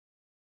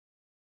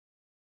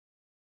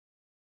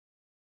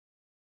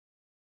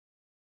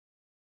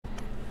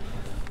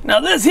Now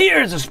this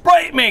here is a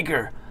sprite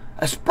maker.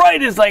 A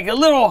sprite is like a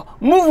little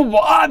movable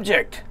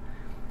object.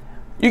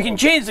 You can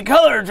change the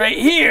colors right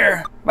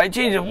here by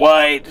changing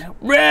white,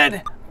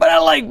 red, but I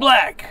like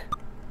black.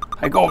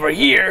 I go over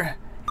here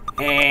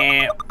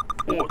and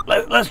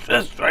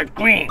let's try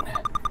green.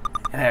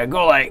 And I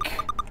go like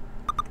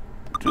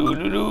do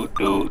do do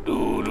do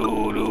do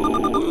do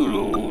do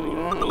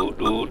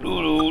do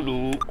do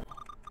do.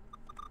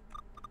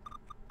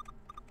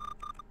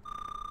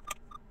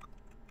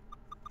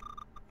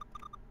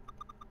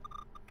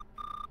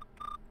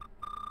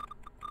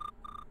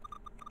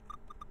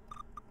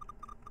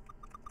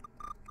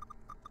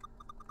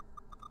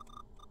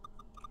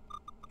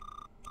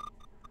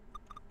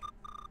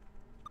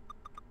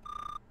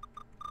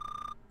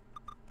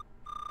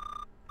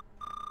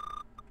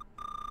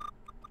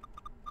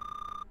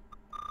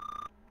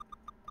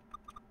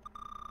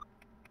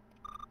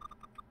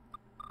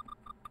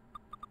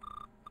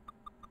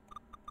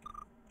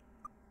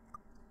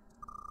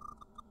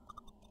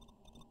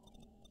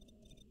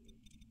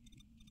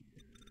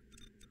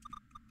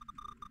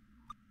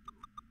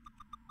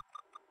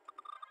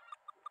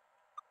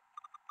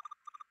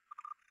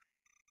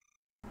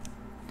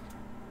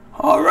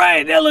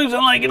 Alright, that looks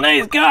like a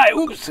nice guy.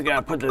 Oops, I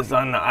gotta put this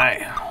on the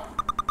eye.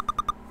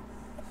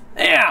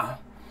 Yeah.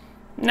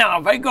 Now,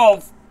 if I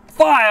go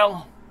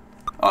File,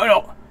 oh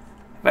no,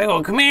 if I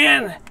go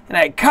Command, and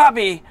I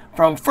copy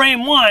from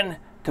frame 1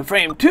 to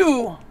frame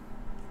 2,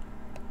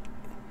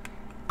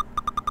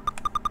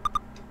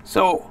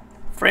 so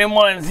frame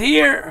 1's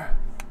here,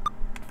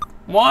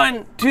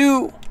 1,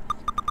 2,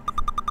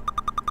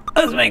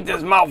 let's make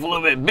this mouth a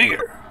little bit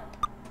bigger.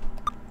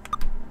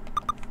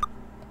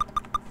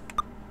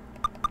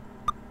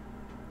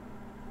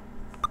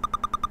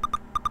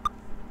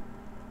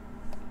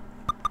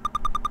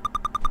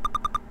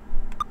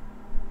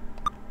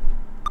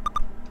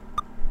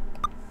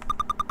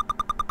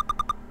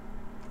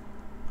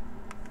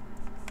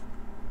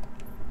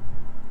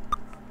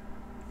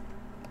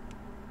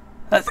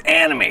 Let's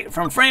animate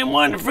from frame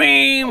 1 to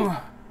frame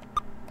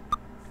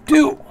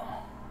 2.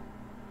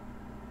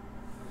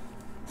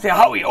 See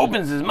how he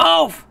opens his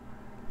mouth?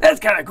 That's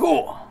kind of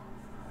cool.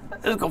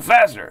 Let's go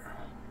faster.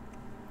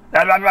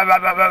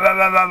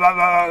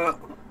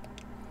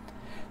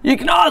 You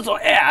can also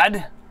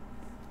add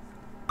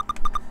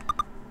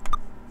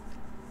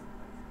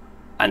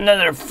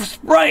another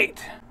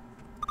sprite.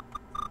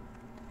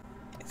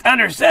 It's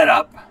under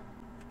setup.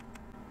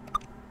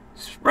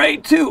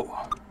 Sprite 2.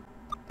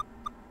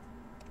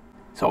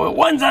 So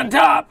 1's on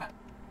top,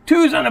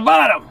 2's on the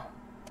bottom.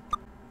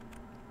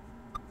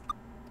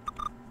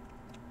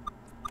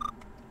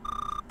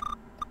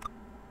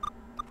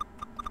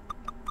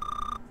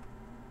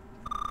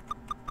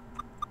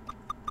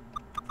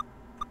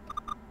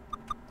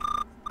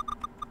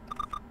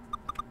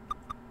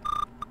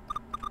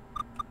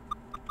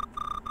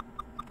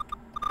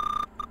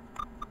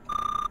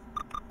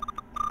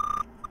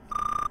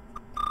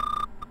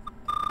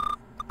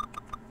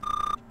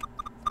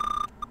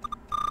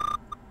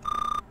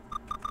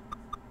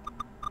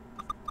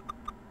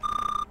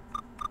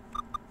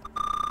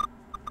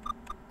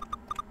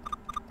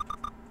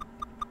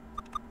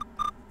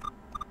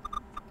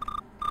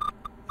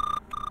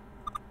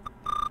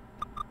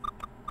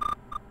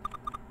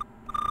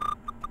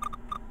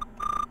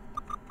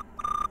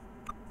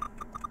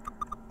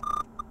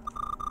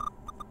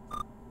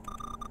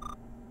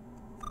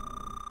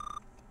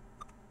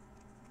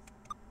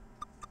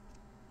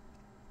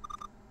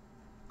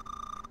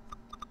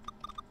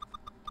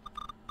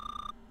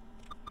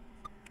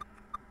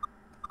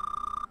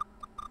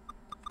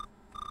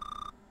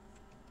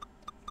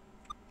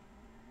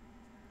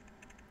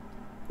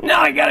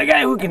 Now I got a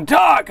guy who can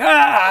talk. If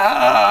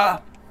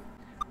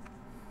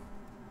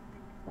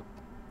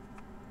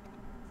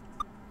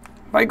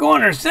I go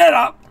under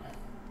setup,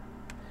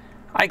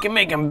 I can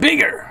make him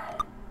bigger.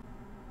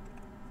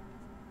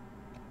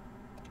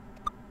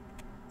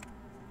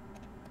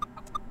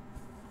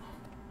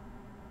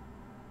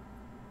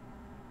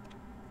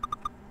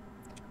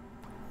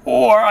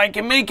 Or I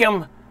can make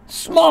him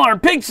smaller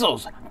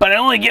pixels, but I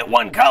only get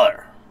one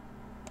color.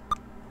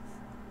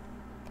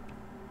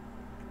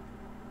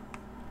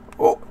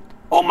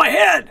 Oh, my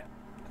head!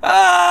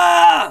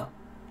 Ah!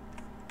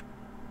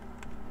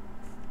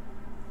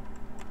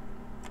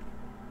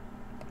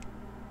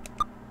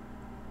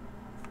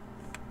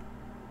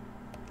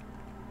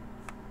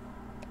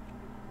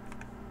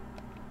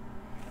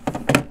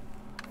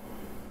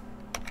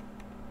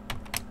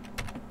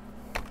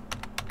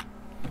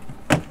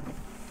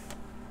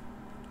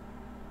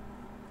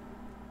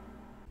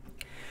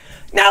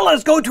 Now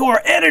let's go to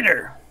our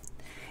editor.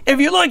 If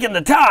you look in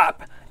the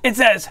top, it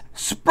says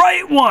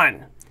Sprite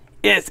 1.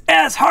 It's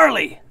S.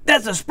 Harley.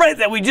 That's the sprite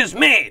that we just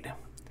made.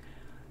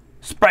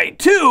 Sprite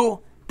 2,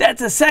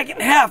 that's the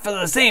second half of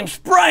the same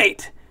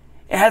sprite.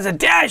 It has a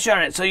dash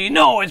on it, so you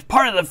know it's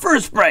part of the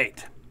first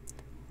sprite.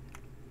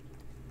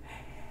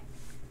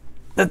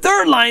 The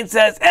third line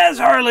says S.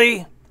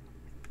 Harley,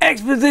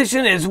 X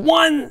position is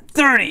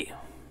 130.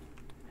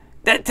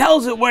 That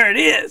tells it where it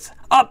is,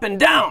 up and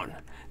down.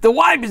 the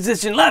Y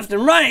position left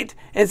and right,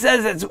 it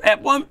says it's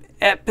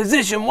at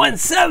position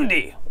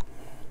 170.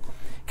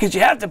 Because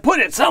you have to put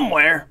it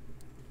somewhere.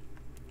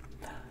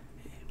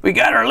 We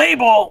got our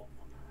label,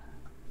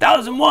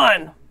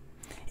 1001.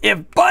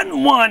 If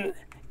button 1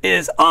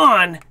 is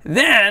on,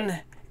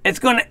 then it's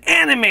going to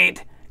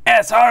animate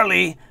S.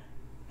 Harley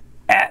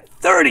at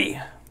 30.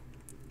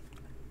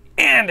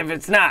 And if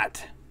it's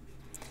not,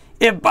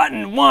 if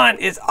button 1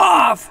 is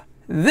off,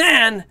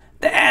 then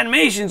the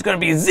animation is going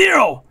to be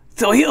 0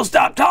 till he'll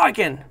stop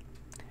talking.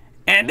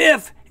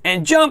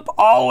 And jump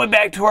all the way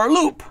back to our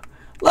loop.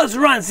 Let's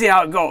run and see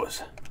how it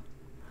goes.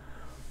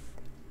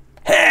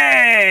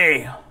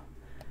 Hey,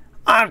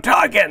 I'm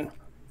talking.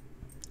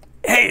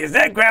 Hey, is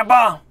that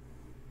Grandpa?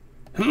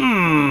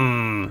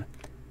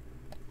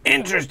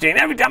 Interesting.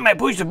 Every time I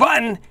push the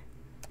button,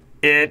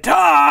 it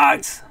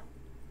talks.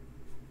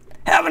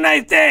 Have a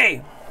nice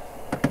day.